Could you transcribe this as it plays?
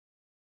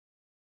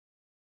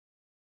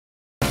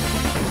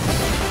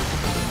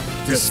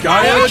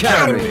Disgaea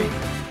Academy.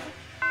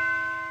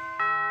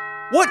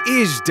 What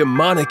is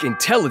demonic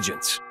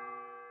intelligence?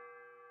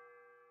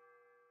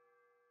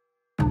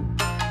 Wow,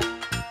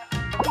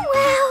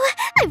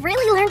 I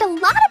really learned a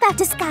lot about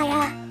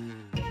Disgaea.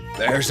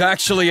 There's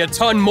actually a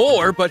ton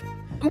more, but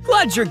I'm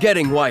glad you're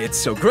getting why it's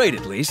so great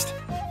at least.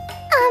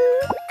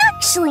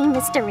 Actually,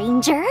 Mr.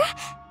 Ranger.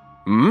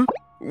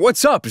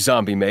 What's up,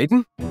 Zombie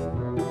Maiden?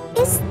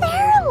 Is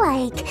there,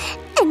 like,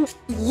 an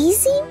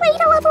easy way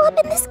to level up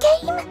in this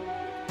game?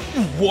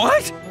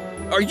 What?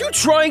 Are you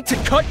trying to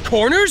cut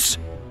corners?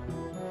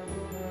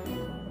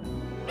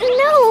 No,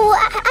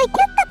 I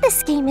get that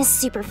this game is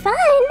super fun.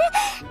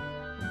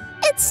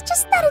 It's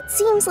just that it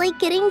seems like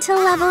getting to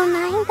level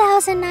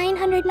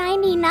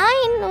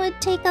 9,999 would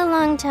take a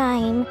long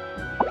time.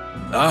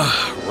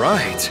 Ah,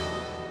 right.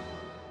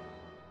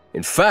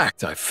 In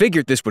fact, I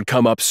figured this would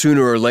come up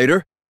sooner or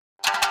later.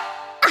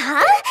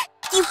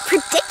 You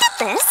predicted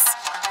this?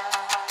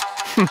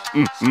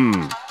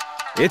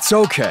 It's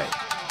okay.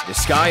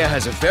 Disgaea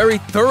has a very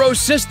thorough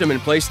system in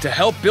place to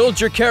help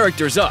build your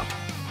characters up.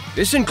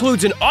 This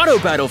includes an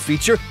auto-battle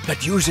feature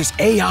that uses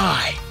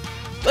AI.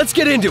 Let's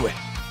get into it.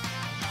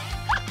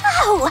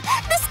 Oh,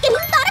 this game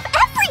thought of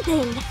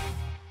everything!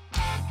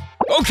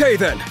 Okay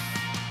then.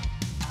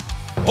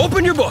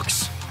 Open your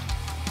books.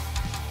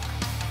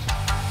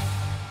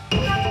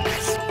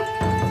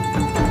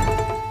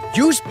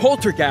 Use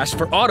Poltergeist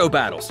for auto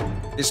battles.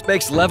 This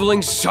makes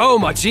leveling so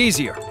much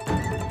easier.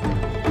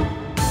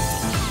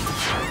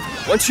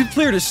 Once you've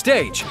cleared a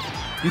stage,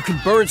 you can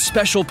burn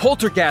special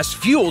Poltergeist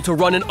fuel to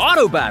run an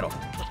auto battle.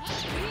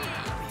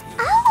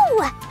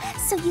 Oh,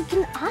 so you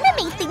can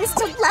automate things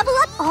to level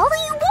up all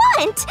you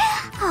want.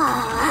 Oh,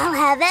 I'll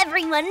have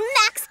everyone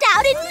maxed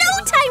out in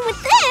no time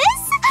with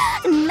this.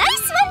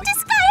 Nice one,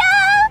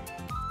 Disgaea!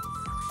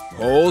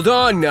 Hold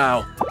on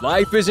now.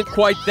 Life isn't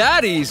quite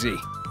that easy.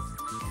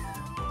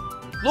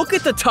 Look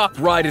at the top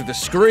right of the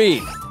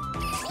screen.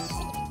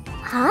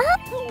 Huh?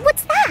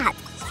 What's that?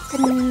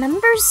 The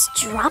numbers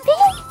dropping?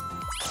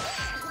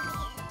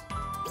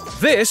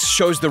 This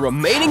shows the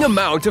remaining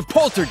amount of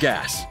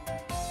Poltergeist.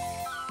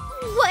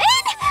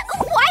 What?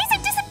 Why is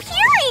it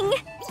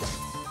disappearing?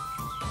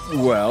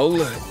 Well,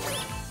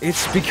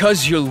 it's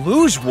because you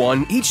lose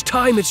one each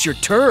time it's your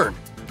turn.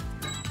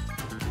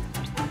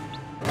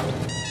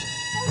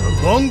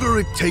 The longer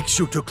it takes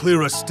you to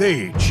clear a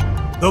stage,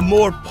 the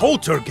more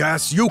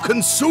poltergeist you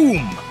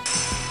consume.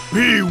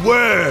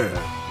 Beware!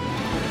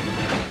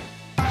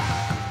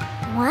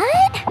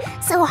 What?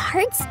 So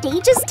hard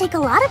stages take a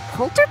lot of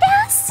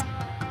poltergeist?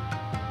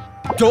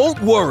 Don't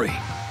worry.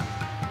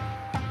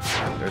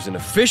 There's an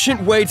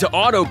efficient way to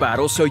auto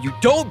battle so you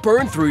don't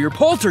burn through your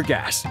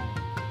Poltergeist.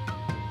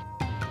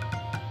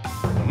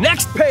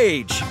 Next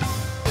page!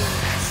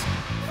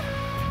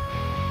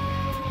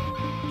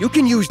 You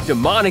can use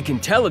Demonic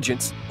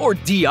Intelligence, or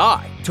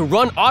DI, to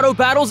run auto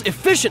battles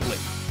efficiently.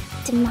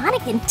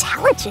 Demonic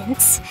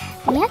Intelligence?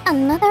 Yet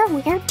another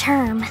weird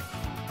term.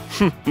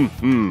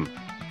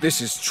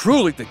 This is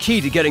truly the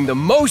key to getting the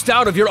most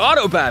out of your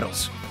auto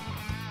battles.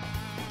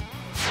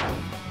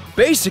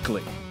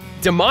 Basically,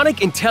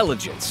 Demonic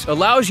Intelligence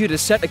allows you to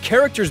set a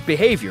character's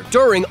behavior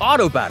during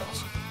auto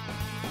battles.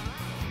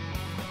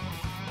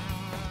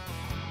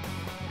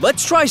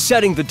 Let's try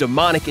setting the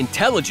Demonic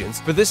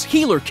Intelligence for this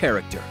healer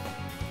character.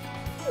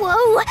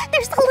 Whoa,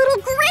 there's a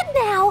little grid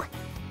now!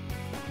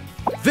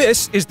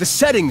 This is the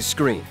settings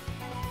screen.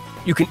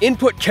 You can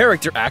input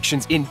character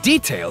actions in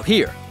detail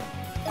here.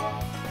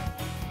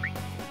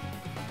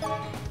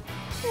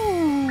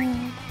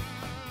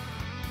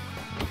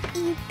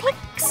 You pick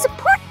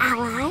support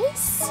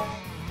allies.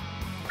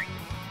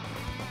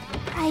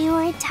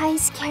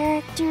 Prioritize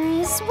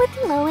characters with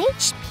low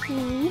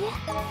HP.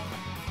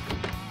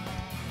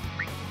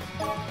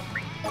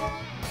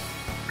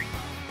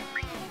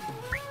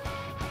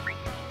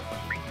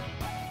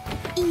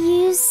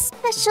 Use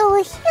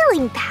special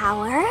healing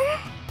power.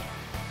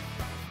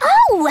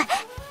 Oh!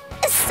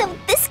 So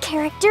this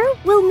character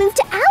will move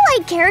to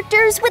allied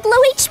characters with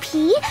low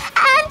HP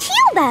and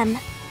heal them.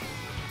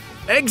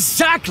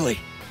 Exactly!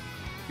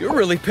 You're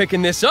really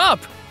picking this up.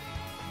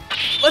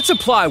 Let's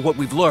apply what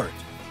we've learned.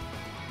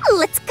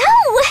 Let's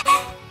go!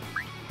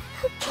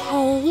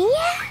 Okay.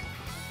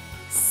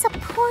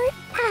 Support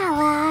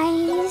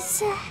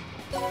allies.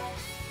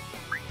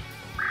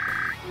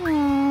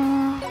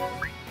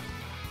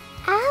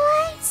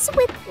 Allies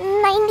with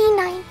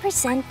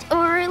 99%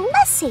 or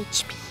less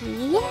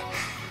HP.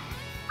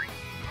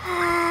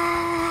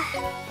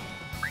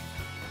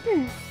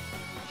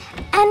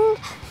 And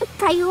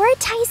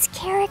prioritize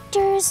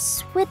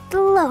characters with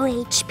low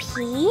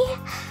HP.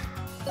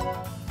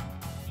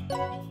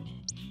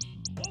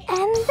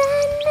 And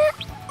then,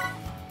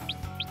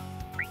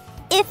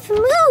 if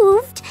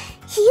moved,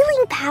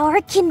 healing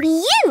power can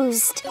be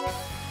used.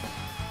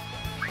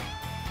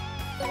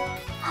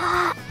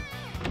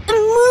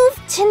 Move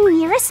to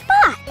nearest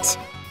spot.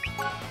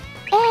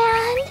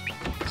 And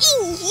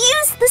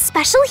use the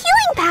special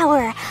healing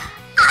power.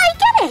 I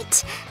get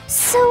it.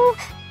 So,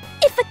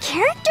 if a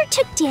character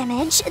took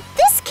damage,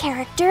 this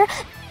character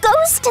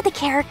goes to the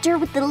character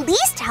with the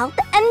least health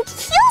and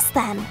heals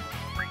them.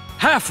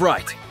 Half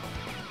right.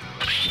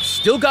 You've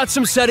still got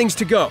some settings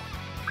to go.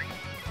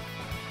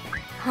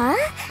 Huh?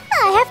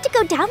 I have to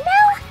go down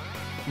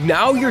now?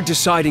 Now you're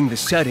deciding the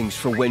settings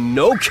for when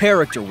no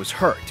character was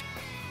hurt.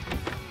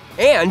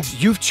 And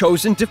you've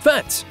chosen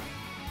defense,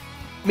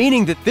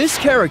 meaning that this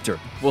character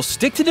will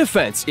stick to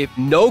defense if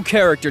no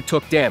character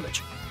took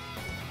damage.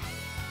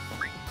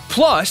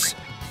 Plus,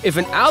 if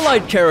an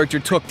allied character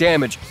took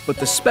damage but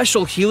the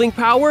special healing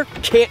power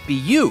can't be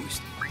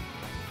used,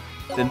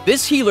 then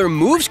this healer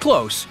moves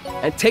close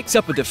and takes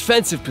up a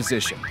defensive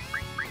position.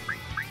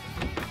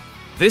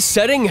 This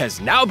setting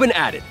has now been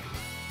added.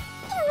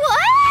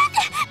 What?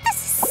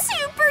 This is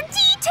super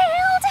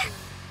detailed!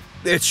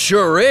 It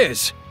sure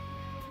is.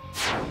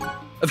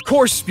 Of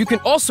course, you can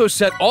also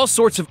set all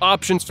sorts of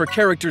options for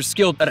characters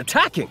skilled at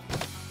attacking.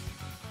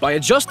 By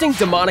adjusting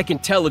demonic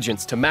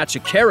intelligence to match a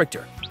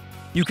character,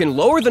 you can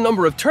lower the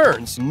number of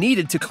turns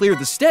needed to clear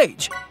the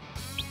stage,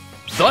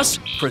 thus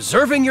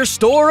preserving your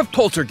store of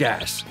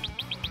poltergas.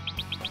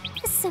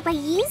 So by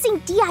using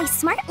DI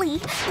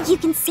smartly, you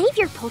can save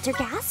your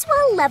poltergas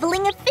while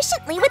leveling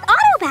efficiently with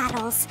auto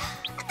battles.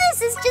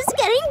 This is just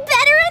getting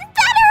better and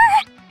better!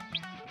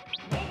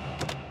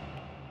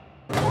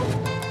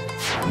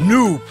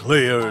 New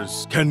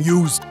players can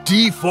use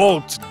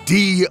default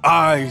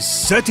DI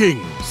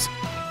settings.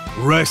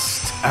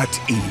 Rest at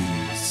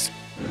ease.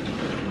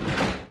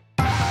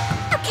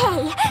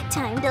 Okay,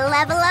 time to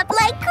level up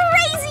like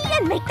crazy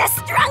and make the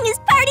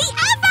strongest party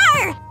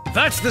ever!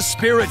 That's the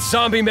spirit,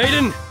 Zombie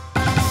Maiden!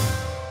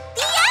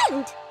 The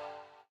end!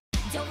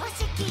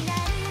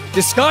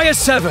 Disgaea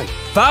 7,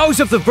 Vows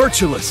of the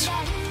Virtueless.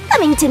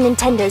 Coming to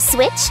Nintendo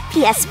Switch,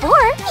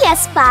 PS4,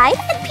 PS5,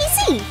 and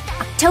PC.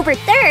 October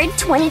 3rd,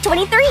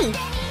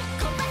 2023.